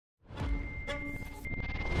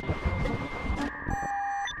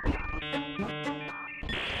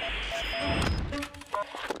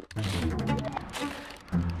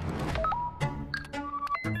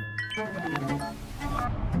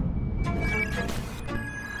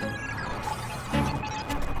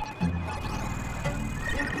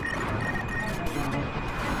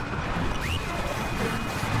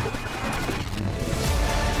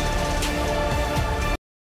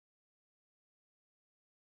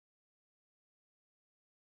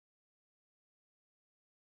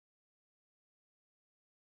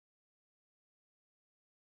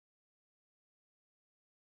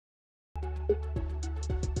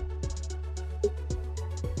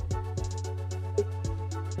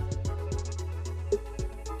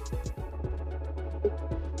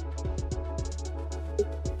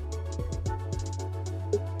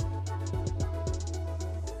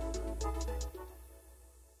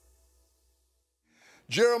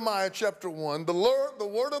Jeremiah chapter 1, the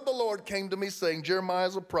word of the Lord came to me saying, Jeremiah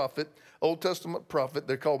is a prophet, Old Testament prophet.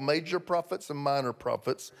 They're called major prophets and minor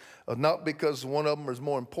prophets, not because one of them is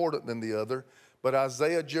more important than the other, but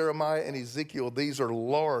Isaiah, Jeremiah, and Ezekiel, these are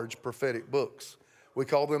large prophetic books. We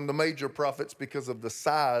call them the major prophets because of the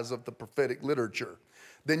size of the prophetic literature.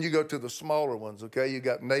 Then you go to the smaller ones, okay? You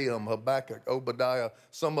got Nahum, Habakkuk, Obadiah.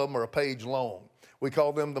 Some of them are a page long. We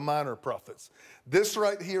call them the minor prophets. This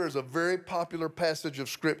right here is a very popular passage of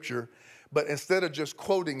Scripture, but instead of just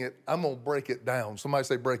quoting it, I'm going to break it down. Somebody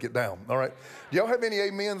say break it down, all right? Do y'all have any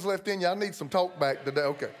amens left in you? I need some talk back today.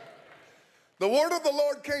 Okay. The word of the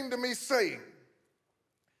Lord came to me saying,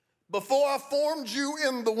 before I formed you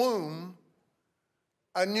in the womb,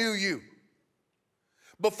 I knew you.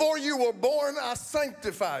 Before you were born, I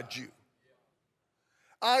sanctified you.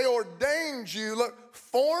 I ordained you, look,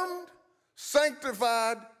 formed,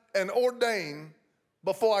 sanctified, and ordained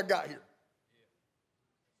before I got here.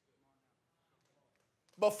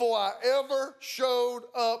 Before I ever showed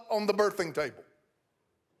up on the birthing table.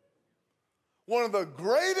 One of the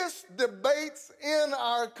greatest debates in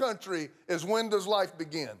our country is when does life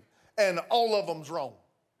begin? And all of them's wrong.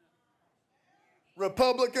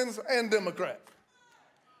 Republicans and Democrats.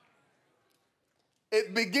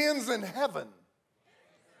 It begins in heaven.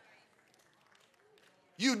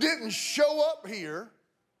 You didn't show up here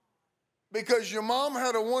because your mom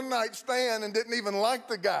had a one-night stand and didn't even like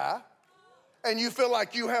the guy, and you feel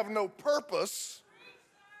like you have no purpose.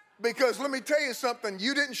 Because let me tell you something,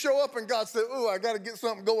 you didn't show up and God said, ooh, I got to get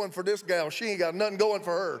something going for this gal. She ain't got nothing going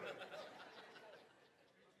for her.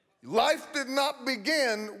 Life did not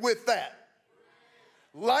begin with that.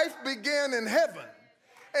 Life began in heaven.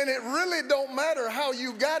 And it really don't matter how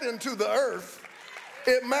you got into the earth.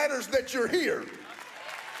 It matters that you're here.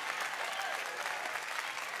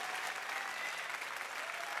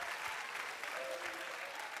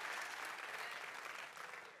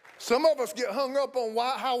 Some of us get hung up on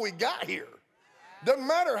how we got here. Doesn't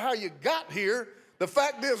matter how you got here. The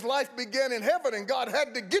fact is life began in heaven and God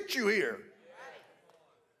had to get you here.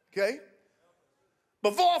 Okay?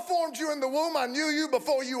 Before I formed you in the womb, I knew you.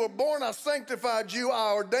 Before you were born, I sanctified you.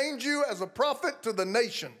 I ordained you as a prophet to the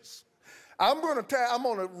nations. I'm going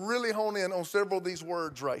to really hone in on several of these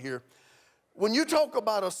words right here. When you talk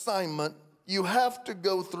about assignment, you have to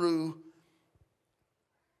go through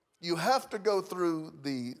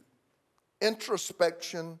the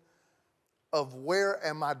introspection of where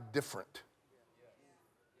am I different?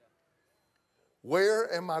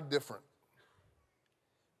 Where am I different?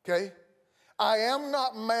 Okay? I am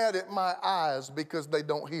not mad at my eyes because they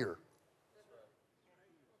don't hear.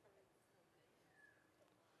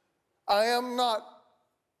 I am not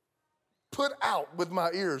put out with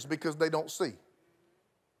my ears because they don't see.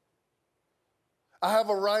 I have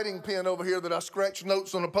a writing pen over here that I scratch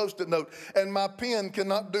notes on a Post-it note, and my pen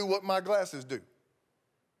cannot do what my glasses do.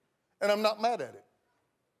 And I'm not mad at it.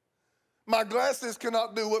 My glasses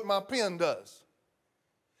cannot do what my pen does.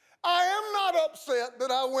 I am not upset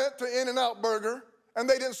that I went to In-N-Out Burger and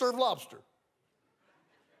they didn't serve lobster.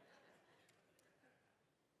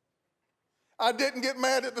 I didn't get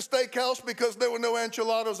mad at the steakhouse because there were no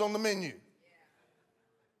enchiladas on the menu.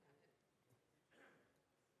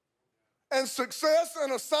 And success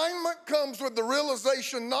and assignment comes with the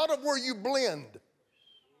realization not of where you blend,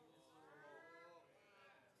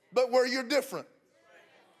 but where you're different.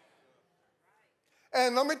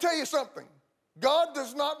 And let me tell you something. God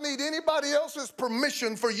does not need anybody else's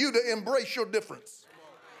permission for you to embrace your difference.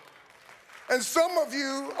 And some of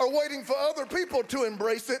you are waiting for other people to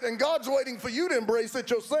embrace it, and God's waiting for you to embrace it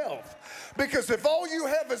yourself. Because if all you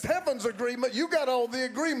have is heaven's agreement, you got all the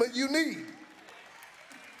agreement you need.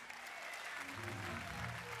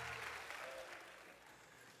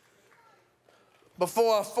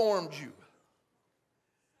 Before I formed you.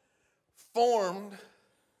 Formed,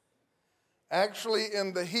 actually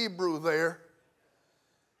in the Hebrew there,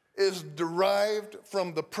 is derived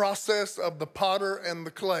from the process of the potter and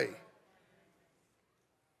the clay.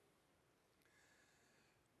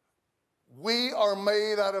 We are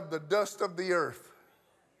made out of the dust of the earth.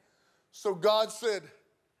 So God said,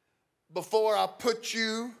 before I put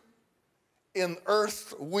you in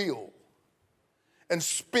earth's wheel and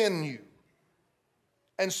spin you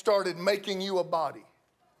and started making you a body,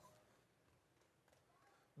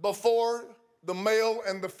 before the male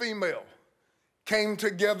and the female came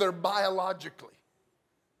together biologically.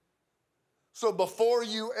 So before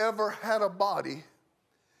you ever had a body,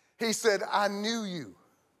 he said, I knew you.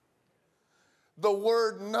 The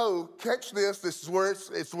word know, catch this, this is where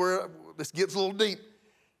it's where this gets a little deep,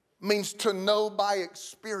 means to know by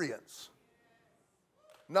experience.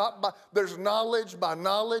 There's knowledge by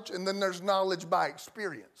knowledge, and then there's knowledge by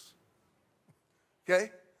experience.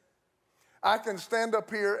 Okay? I can stand up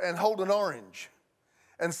here and hold an orange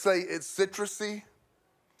and say it's citrusy,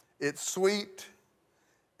 it's sweet,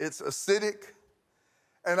 it's acidic,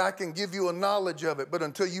 and I can give you a knowledge of it, but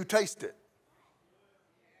until you taste it,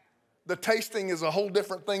 the tasting is a whole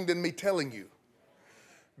different thing than me telling you.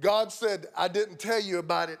 God said, I didn't tell you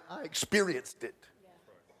about it, I experienced it.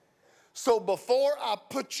 So before I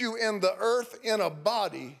put you in the earth in a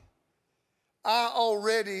body, I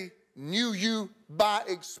already knew you by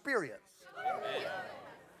experience. Amen.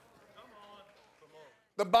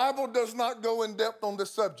 The Bible does not go in depth on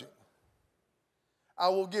this subject. I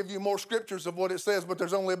will give you more scriptures of what it says, but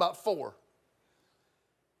there's only about 4.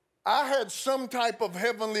 I had some type of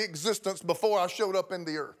heavenly existence before I showed up in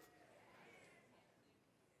the earth.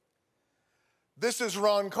 This is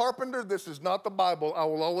Ron Carpenter. This is not the Bible. I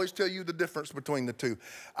will always tell you the difference between the two.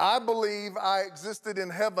 I believe I existed in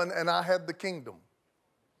heaven and I had the kingdom.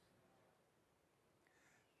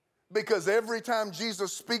 Because every time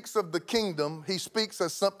Jesus speaks of the kingdom, he speaks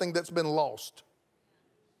as something that's been lost.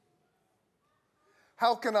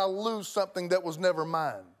 How can I lose something that was never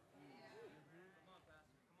mine?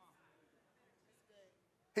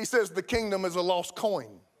 He says the kingdom is a lost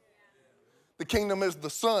coin. The kingdom is the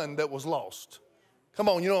son that was lost. Come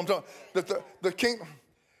on, you know what I'm talking. The king,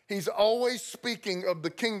 he's always speaking of the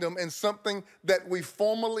kingdom and something that we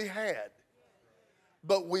formerly had,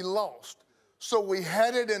 but we lost. So we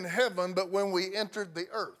had it in heaven, but when we entered the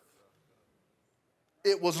earth,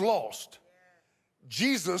 it was lost.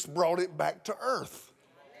 Jesus brought it back to earth.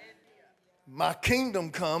 My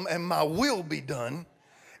kingdom come and my will be done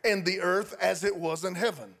in the earth as it was in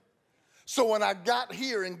heaven. So when I got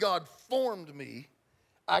here and God formed me,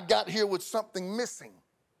 I got here with something missing.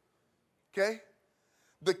 Okay?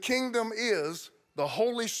 The kingdom is the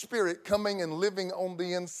Holy Spirit coming and living on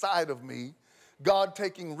the inside of me, God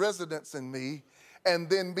taking residence in me, and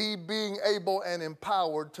then me being able and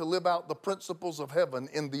empowered to live out the principles of heaven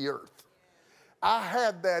in the earth. I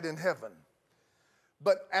had that in heaven.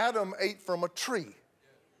 But Adam ate from a tree.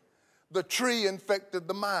 The tree infected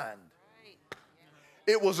the mind.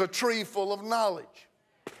 It was a tree full of knowledge.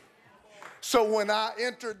 So when I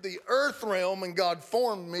entered the earth realm and God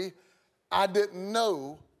formed me, I didn't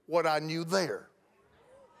know what I knew there.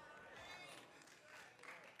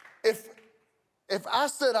 If I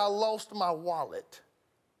said I lost my wallet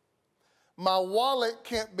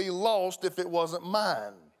can't be lost if it wasn't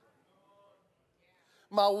mine.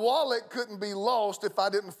 My wallet couldn't be lost if I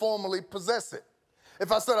didn't formally possess it.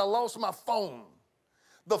 If I said I lost my phone,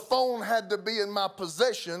 the phone had to be in my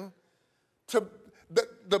possession.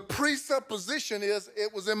 The presupposition is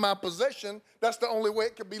it was in my possession. That's the only way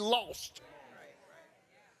it could be lost.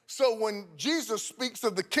 So when Jesus speaks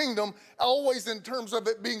of the kingdom, always in terms of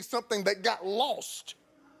it being something that got lost,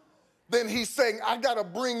 then he's saying, I got to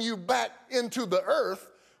bring you back into the earth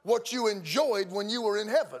what you enjoyed when you were in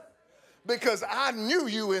heaven. Because I knew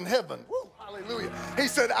you in heaven. Woo, hallelujah. He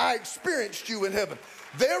said, I experienced you in heaven.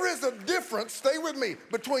 There is a difference, stay with me,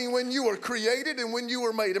 between when you were created and when you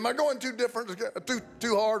were made. Am I going too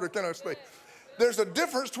hard, or can I stay? There's a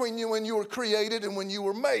difference between you when you were created and when you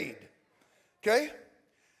were made. Okay?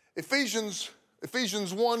 Ephesians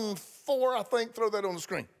 1:4, I think, throw that on the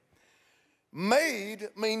screen. Made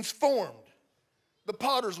means formed. The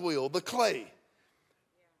potter's wheel, the clay.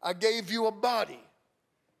 I gave you a body.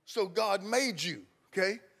 So God made you,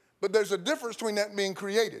 okay? But there's a difference between that and being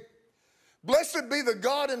created. Blessed be the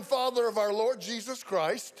God and Father of our Lord Jesus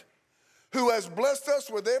Christ, who has blessed us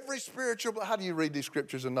with every spiritual. How do you read these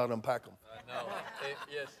scriptures and not unpack them? No.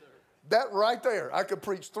 Yes, sir. That right there, I could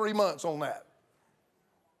preach 3 months on that.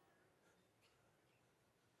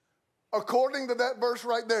 According to that verse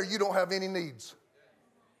right there, you don't have any needs.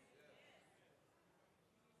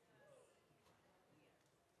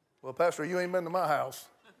 Well, Pastor, you ain't been to my house.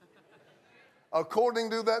 According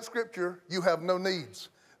to that scripture, you have no needs.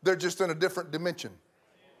 They're just in a different dimension.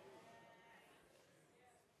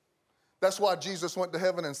 That's why Jesus went to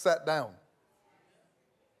heaven and sat down.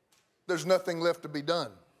 There's nothing left to be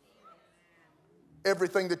done.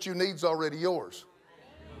 Everything that you need is already yours.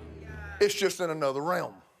 It's just in another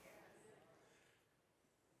realm.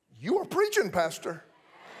 You are preaching, Pastor.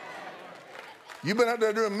 You've been out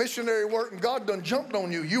there doing missionary work and God done jumped on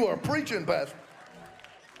you. You are preaching, Pastor.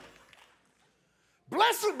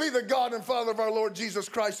 Blessed be the God and Father of our Lord Jesus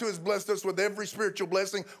Christ, who has blessed us with every spiritual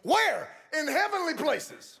blessing. Where? In heavenly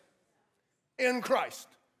places. In Christ.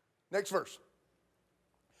 Next verse.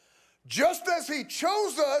 Just as he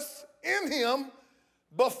chose us in him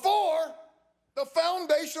before the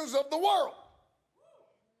foundations of the world.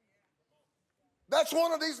 That's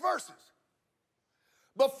one of these verses.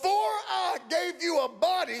 Before I gave you a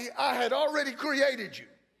body, I had already created you.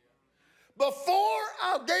 Before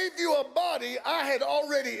I gave you a body, I had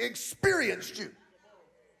already experienced you.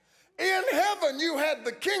 In heaven, you had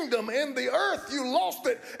the kingdom. In the earth, you lost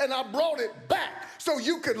it, and I brought it back so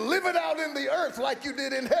you could live it out in the earth like you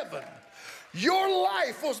did in heaven. Your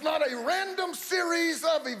life was not a random series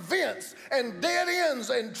of events and dead ends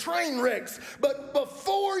and train wrecks. But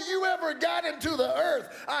before you ever got into the earth,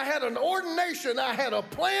 I had an ordination. I had a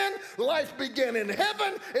plan. Life began in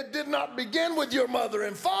heaven. It did not begin with your mother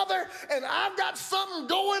and father. And I've got something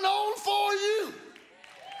going on for you.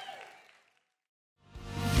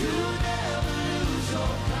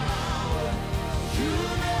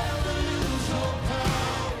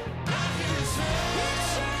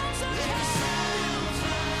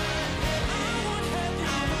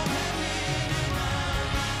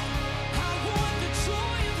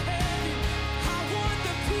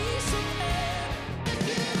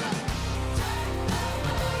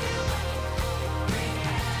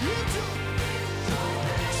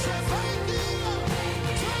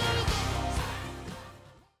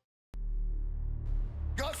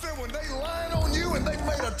 When they line on you and they've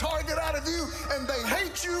made a target out of you and they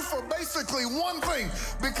hate you for basically one thing,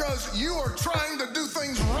 because you are trying to do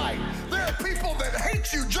things right. There are people that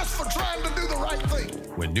hate you just for trying to do the right thing.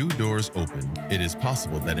 When new doors open, it is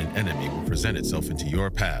possible that an enemy will present itself into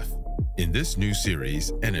your path. In this new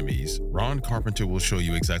series, Enemies, Ron Carpenter will show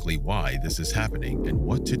you exactly why this is happening and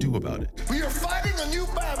what to do about it. We are fighting a new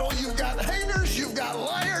battle. You've got haters, you've got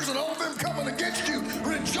liars, and all of them coming against you.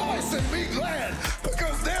 Rejoice and be glad,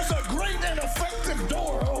 because there's a great and effective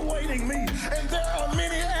door awaiting me, and there are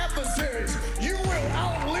many adversaries. You will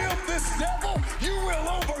outlive this devil. You will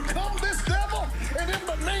overcome this devil, and in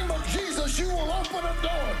the name of Jesus, you will open a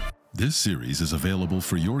door. This series is available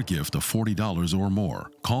for your gift of $40 or more.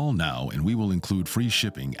 Call now and we will include free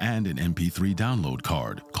shipping and an MP3 download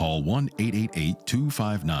card. Call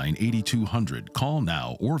 1-888-259-8200. Call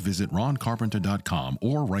now or visit roncarpenter.com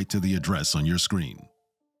or write to the address on your screen.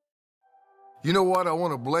 You know what? I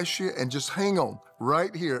want to bless you, and just hang on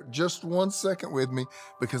right here just 1 second with me,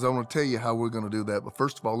 because I want to tell you how we're going to do that. But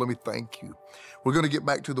first of all, let me thank you. We're going to get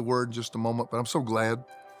back to the word in just a moment, but I'm so glad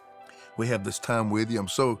we have this time with you. I'm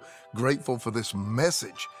so grateful for this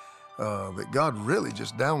message that God really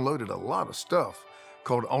just downloaded a lot of stuff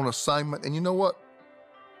called On Assignment. And you know what?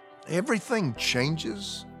 Everything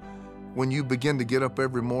changes when you begin to get up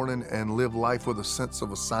every morning and live life with a sense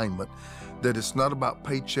of assignment, that it's not about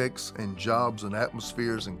paychecks and jobs and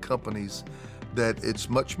atmospheres and companies, that it's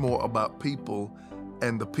much more about people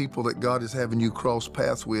and the people that God is having you cross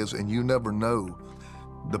paths with, and you never know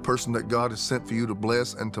the person that God has sent for you to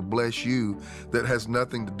bless and to bless you that has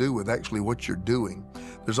nothing to do with actually what you're doing.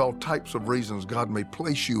 There's all types of reasons God may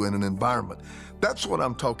place you in an environment. That's what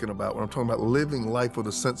I'm talking about when I'm talking about living life with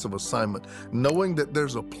a sense of assignment, knowing that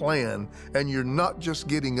there's a plan and you're not just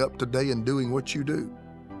getting up today and doing what you do.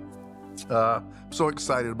 I'm so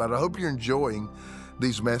excited about it. I hope you're enjoying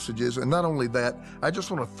these messages. And not only that, I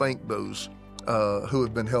just want to thank those who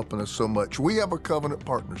have been helping us so much. We have a covenant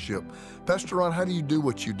partnership. Pastor Ron, how do you do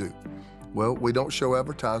what you do? Well, we don't show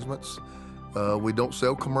advertisements. We don't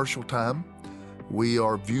sell commercial time. We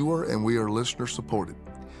are viewer and we are listener supported.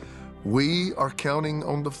 We are counting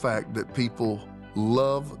on the fact that people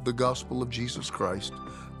love the gospel of Jesus Christ,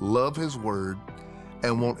 love his word,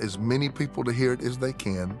 and want as many people to hear it as they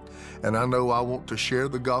can. And I know I want to share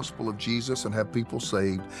the gospel of Jesus and have people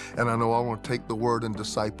saved. And I know I want to take the word and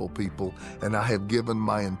disciple people. And I have given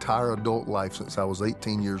my entire adult life since I was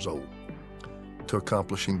 18 years old to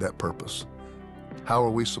accomplishing that purpose. How are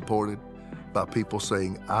we supported? By people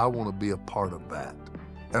saying, I want to be a part of that.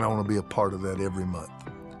 And I want to be a part of that every month.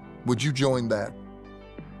 Would you join that?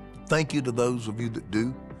 Thank you to those of you that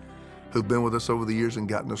do, who've been with us over the years and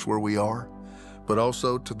gotten us where we are. But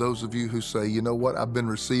also to those of you who say, you know what, I've been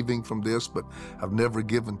receiving from this, but I've never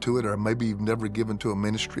given to it, or maybe you've never given to a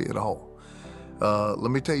ministry at all.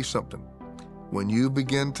 Let me tell you something. When you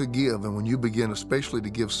begin to give, and when you begin especially to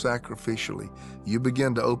give sacrificially, you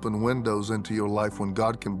begin to open windows into your life when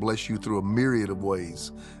God can bless you through a myriad of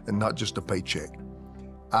ways and not just a paycheck.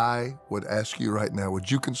 I would ask you right now, would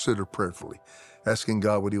you consider prayerfully asking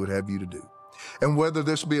God what he would have you to do? And whether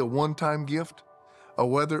this be a one-time gift, or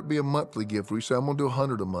whether it be a monthly gift, where you say, I'm going to do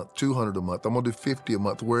 100 a month, 200 a month, I'm going to do 50 a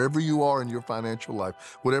month, wherever you are in your financial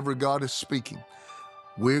life, whatever God is speaking,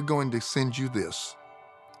 we're going to send you this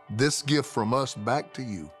gift from us back to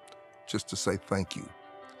you, just to say thank you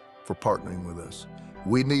for partnering with us.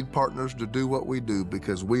 We need partners to do what we do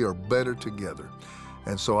because we are better together.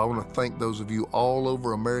 And so I want to thank those of you all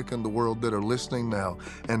over America and the world that are listening now,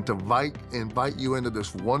 and to invite you into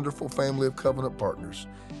this wonderful family of covenant partners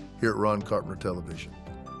here at Ron Carpenter Television.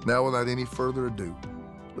 Now, without any further ado,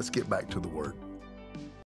 let's get back to the Word.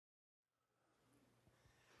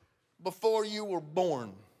 Before you were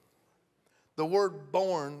born, the word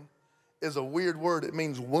born is a weird word. It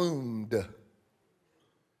means wound.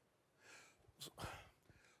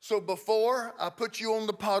 So before I put you on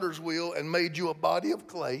the potter's wheel and made you a body of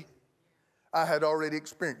clay, I had already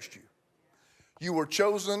experienced you. You were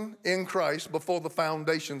chosen in Christ before the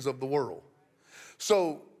foundations of the world.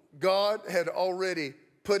 So God had already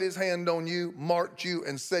put his hand on you, marked you,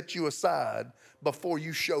 and set you aside before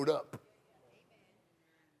you showed up.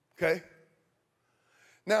 Okay?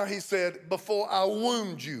 Now he said, before I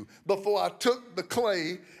wombed you, before I took the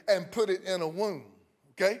clay and put it in a womb.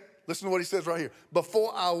 Okay? Listen to what he says right here.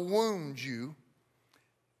 Before I wombed you,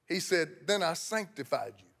 he said, then I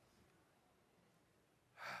sanctified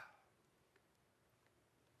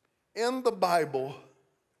you. In the Bible,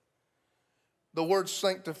 the word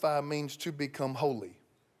sanctify means to become holy.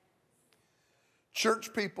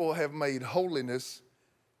 Church people have made holiness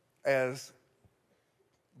as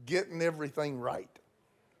getting everything right.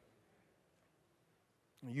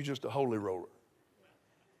 You're just a holy roller.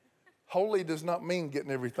 Holy does not mean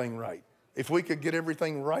getting everything right. If we could get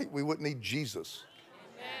everything right, we wouldn't need Jesus.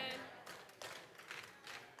 Amen.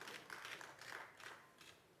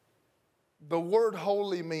 The word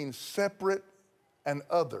holy means separate and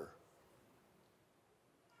other.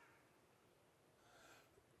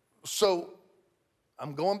 So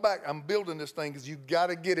I'm going back. I'm building this thing because you've got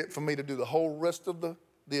to get it for me to do the whole rest of the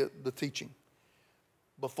teaching.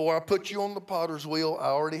 Before I put you on the potter's wheel, I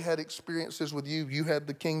already had experiences with you. You had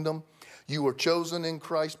the kingdom. You were chosen in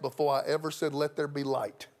Christ before I ever said, let there be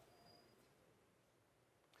light.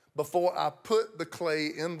 Before I put the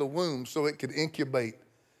clay in the womb so it could incubate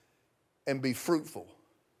and be fruitful.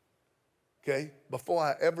 Okay? Before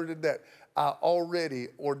I ever did that, I already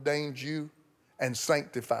ordained you and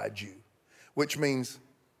sanctified you, which means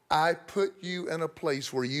I put you in a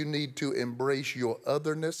place where you need to embrace your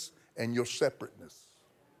otherness and your separateness.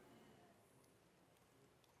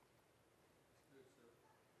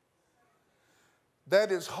 That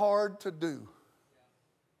is hard to do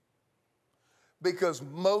because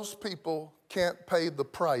most people can't pay the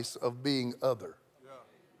price of being other.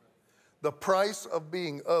 The price of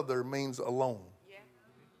being other means alone.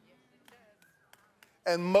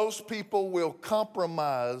 And most people will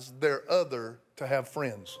compromise their other to have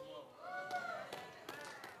friends.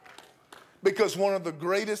 Because one of the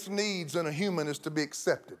greatest needs in a human is to be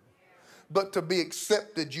accepted. But to be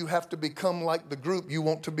accepted, you have to become like the group you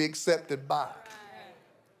want to be accepted by.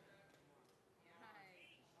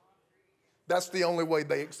 That's the only way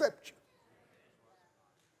they accept you.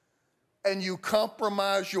 And you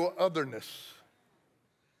compromise your otherness.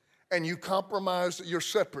 And you compromise your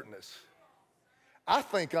separateness. I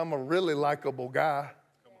think I'm a really likable guy,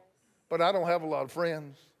 but I don't have a lot of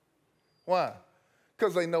friends. Why?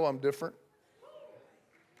 Because they know I'm different.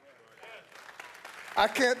 I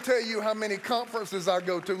can't tell you how many conferences I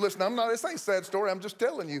go to. Listen, this ain't a sad story. I'm just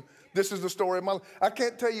telling you. This is the story of my life. I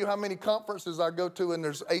can't tell you how many conferences I go to, and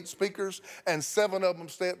there's 8 speakers, and 7 of them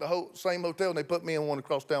stay at the same hotel, and they put me in one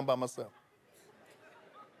across town by myself.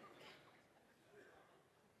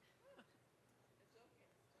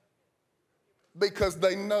 Because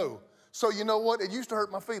they know. So you know what? It used to hurt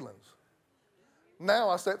my feelings. Now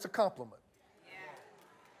I say it's a compliment.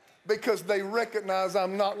 Because they recognize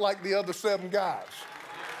I'm not like the other 7 guys.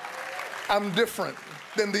 I'm different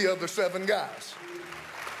than the other 7 guys.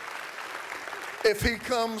 If he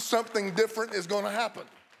comes, something different is going to happen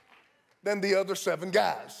than the other 7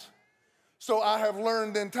 guys. So I have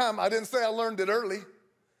learned in time. I didn't say I learned it early,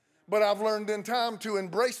 but I've learned in time to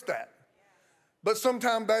embrace that. But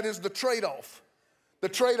sometimes that is the trade-off. The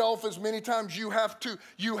trade-off is many times you have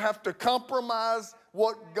to compromise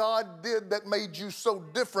what God did that made you so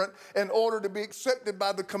different in order to be accepted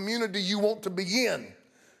by the community you want to be in.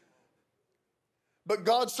 But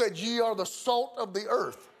God said, ye are the salt of the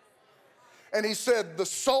earth. And he said, the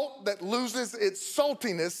salt that loses its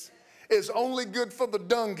saltiness is only good for the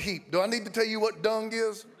dung heap. Do I need to tell you what dung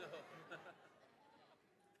is?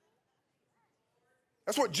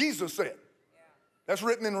 That's what Jesus said. That's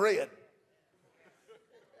written in red.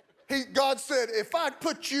 God said, if I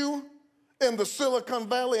put you in the Silicon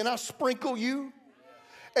Valley and I sprinkle you,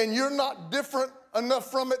 and you're not different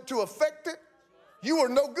enough from it to affect it, you are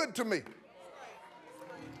no good to me.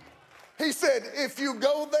 He said, if you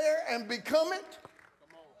go there and become it,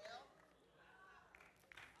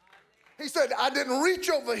 He said, I didn't reach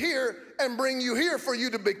over here and bring you here for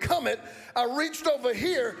you to become it. I reached over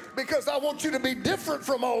here because I want you to be different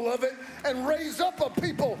from all of it and raise up a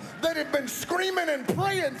people that have been screaming and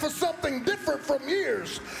praying for something different from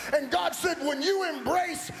years. And God said, when you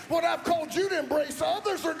embrace what I've called you to embrace,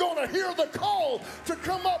 others are going to hear the call to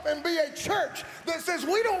come up and be a church that says,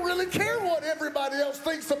 we don't really care what everybody else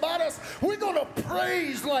thinks about us. We're going to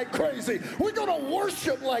praise like crazy. We're going to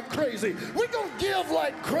worship like crazy. We're going to give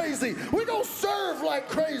like crazy. We're going to serve like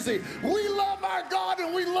crazy. We love our God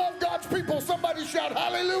and we love God's people. Somebody shout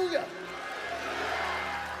hallelujah.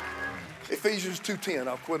 Ephesians 2:10.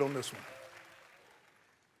 I'll quit on this one.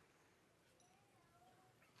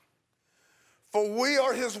 For we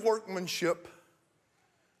are his workmanship,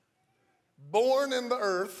 born in the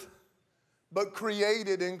earth, but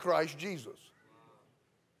created in Christ Jesus.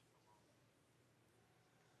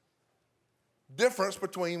 Difference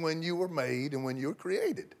between when you were made and when you were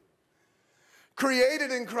created.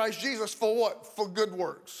 Created in Christ Jesus for what? For good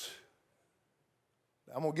works.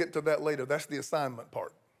 I'm going to get to that later. That's the assignment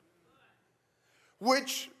part.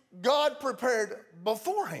 Which God prepared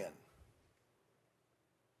beforehand.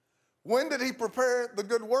 When did he prepare the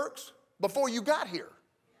good works? Before you got here.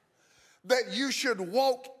 That you should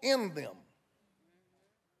walk in them.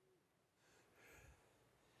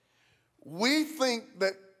 We think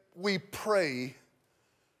that we pray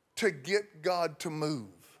to get God to move.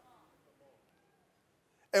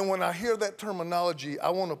 And when I hear that terminology, I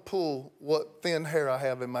want to pull what thin hair I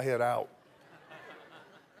have in my head out.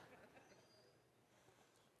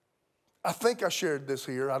 I think I shared this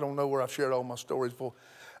here. I don't know where I've shared all my stories before.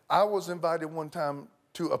 I was invited one time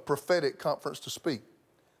to a prophetic conference to speak.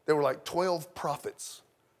 There were like 12 prophets.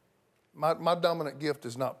 My dominant gift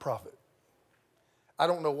is not prophet. I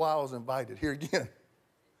don't know why I was invited. Here again,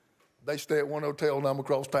 they stay at one hotel and I'm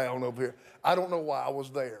across town over here. I don't know why I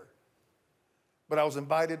was there. But I was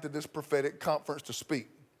invited to this prophetic conference to speak.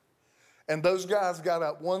 And those guys got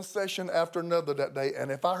up one session after another that day.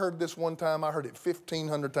 And if I heard this one time, I heard it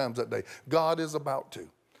 1,500 times that day. God is about to.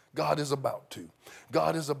 God is about to.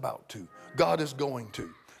 God is about to. God is going to.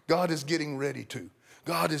 God is getting ready to.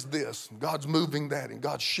 God is this. And God's moving that. And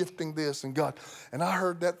God's shifting this. And God. And I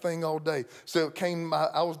heard that thing all day. So it came,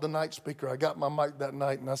 I was the night speaker. I got my mic that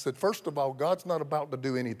night. And I said, first of all, God's not about to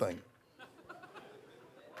do anything.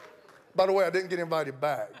 By the way, I didn't get invited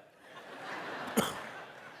back.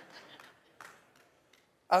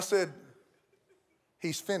 I said,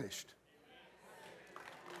 he's finished.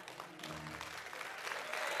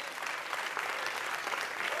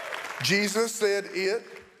 Jesus said, it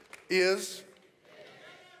is.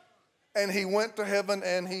 And he went to heaven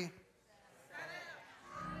and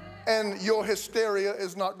your hysteria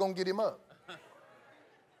is not going to get him up.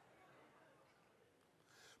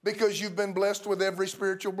 Because you've been blessed with every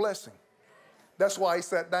spiritual blessing. That's why he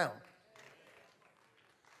sat down.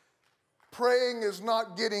 Praying is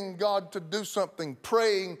not getting God to do something.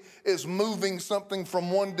 Praying is moving something from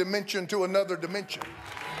one dimension to another dimension.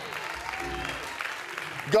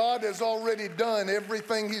 God has already done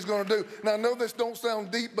everything he's going to do. Now, I know this don't sound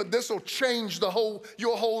deep, but this will change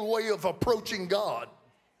your whole way of approaching God.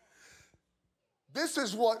 This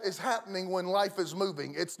is what is happening when life is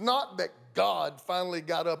moving. It's not that God finally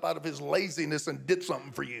got up out of his laziness and did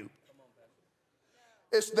something for you.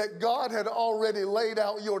 It's that God had already laid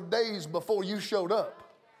out your days before you showed up.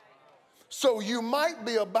 So you might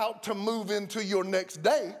be about to move into your next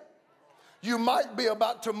day. You might be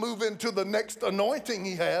about to move into the next anointing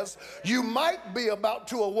he has. You might be about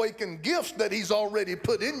to awaken gifts that he's already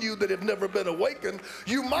put in you that have never been awakened.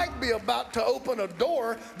 You might be about to open a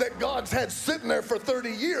door that God's had sitting there for 30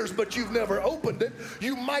 years, but you've never opened it.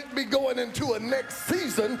 You might be going into a next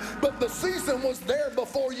season, but the season was there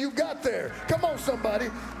before you got there. Come on, somebody.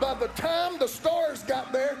 By the time the stars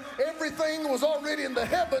got there, everything was already in the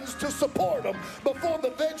heavens to support them. Before the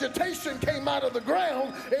vegetation came out of the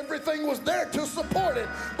ground, everything was there to support it.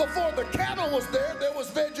 Before the cattle was there, there was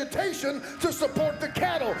vegetation to support the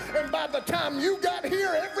cattle. And by the time you got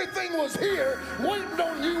here, everything was here waiting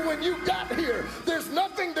on you when you got here. There's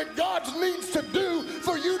nothing that God needs to do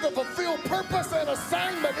for you to fulfill purpose and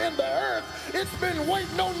assignment in the earth. It's been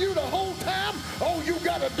waiting on you the whole time. All you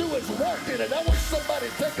got to do is walk in it. I wish somebody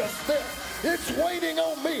take a step. It's waiting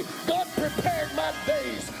on me. God prepared my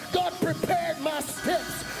days. God prepared my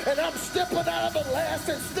steps. And I'm stepping out of the last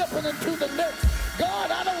and stepping into the next. God,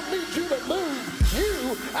 I don't need you to move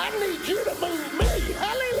you. I need you to move me.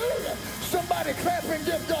 Hallelujah. Somebody clap and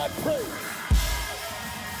give God praise.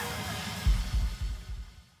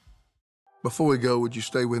 Before we go, would you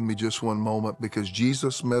stay with me just one moment? Because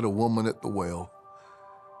Jesus met a woman at the well.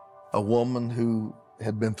 A woman who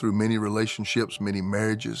had been through many relationships, many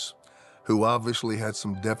marriages, who obviously had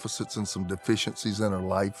some deficits and some deficiencies in her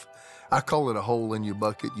life. I call it a hole in your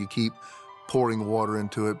bucket. You keep pouring water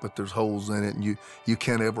into it, but there's holes in it, and you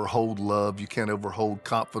can't ever hold love, you can't ever hold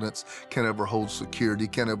confidence, can't ever hold security,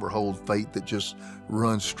 can't ever hold faith that just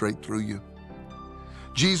runs straight through you.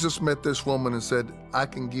 Jesus met this woman and said, I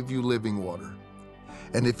can give you living water.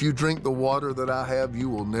 And if you drink the water that I have, you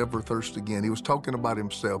will never thirst again. He was talking about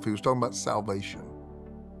himself. He was talking about salvation.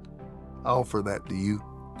 I offer that to you.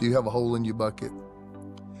 Do you have a hole in your bucket?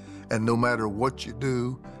 And no matter what you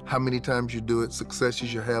do, how many times you do it,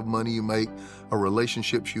 successes you have, money you make, or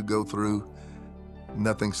relationships you go through,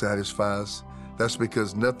 nothing satisfies. That's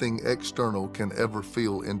because nothing external can ever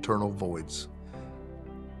fill internal voids.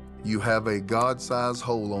 You have a God-sized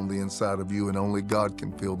hole on the inside of you, and only God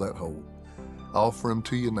can fill that hole. I offer him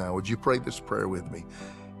to you now. Would you pray this prayer with me?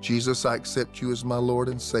 Jesus, I accept you as my Lord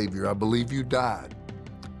and Savior. I believe you died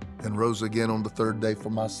and rose again on the third day for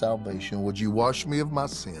my salvation. Would you wash me of my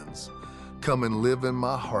sins? Come and live in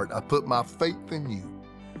my heart. I put my faith in you.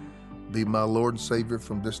 Be my Lord and Savior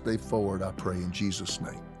from this day forward, I pray in Jesus'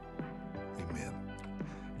 name. Amen.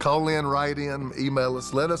 Call in, write in, email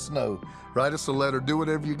us, let us know. Write us a letter, do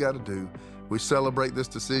whatever you got to do. We celebrate this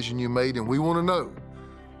decision you made, and we want to know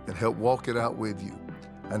and help walk it out with you.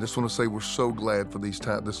 I just want to say we're so glad for this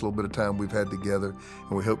little bit of time we've had together,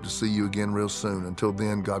 and we hope to see you again real soon. Until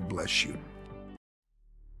then, God bless you.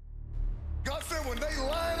 God said when they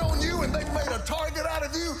lied on you and they made a target out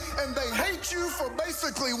of you, and they hate you for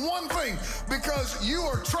basically one thing, because you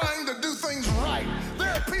are trying to do things right. There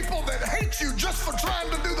are people that hate you just for trying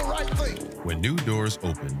to do the right thing. When new doors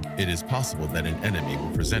open, it is possible that an enemy will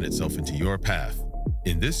present itself into your path.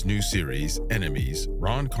 In this new series, Enemies,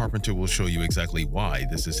 Ron Carpenter will show you exactly why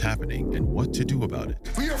this is happening and what to do about it.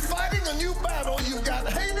 You're fighting a new battle. You've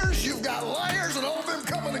got haters, you've got liars, and all of them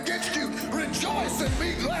coming against you. Rejoice and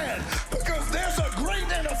be glad, because there's a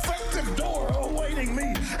great and effective door awaiting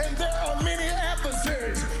me, and there are many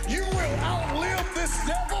adversaries. You will outlive this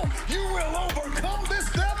devil. You will overcome this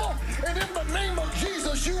devil, and in the name of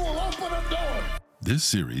Jesus, you will open a door. This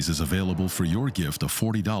series is available for your gift of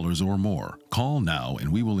 $40 or more. Call now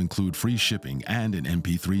and we will include free shipping and an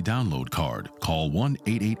MP3 download card. Call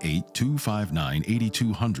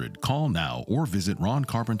 1-888-259-8200. Call now or visit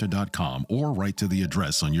roncarpenter.com or write to the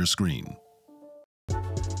address on your screen.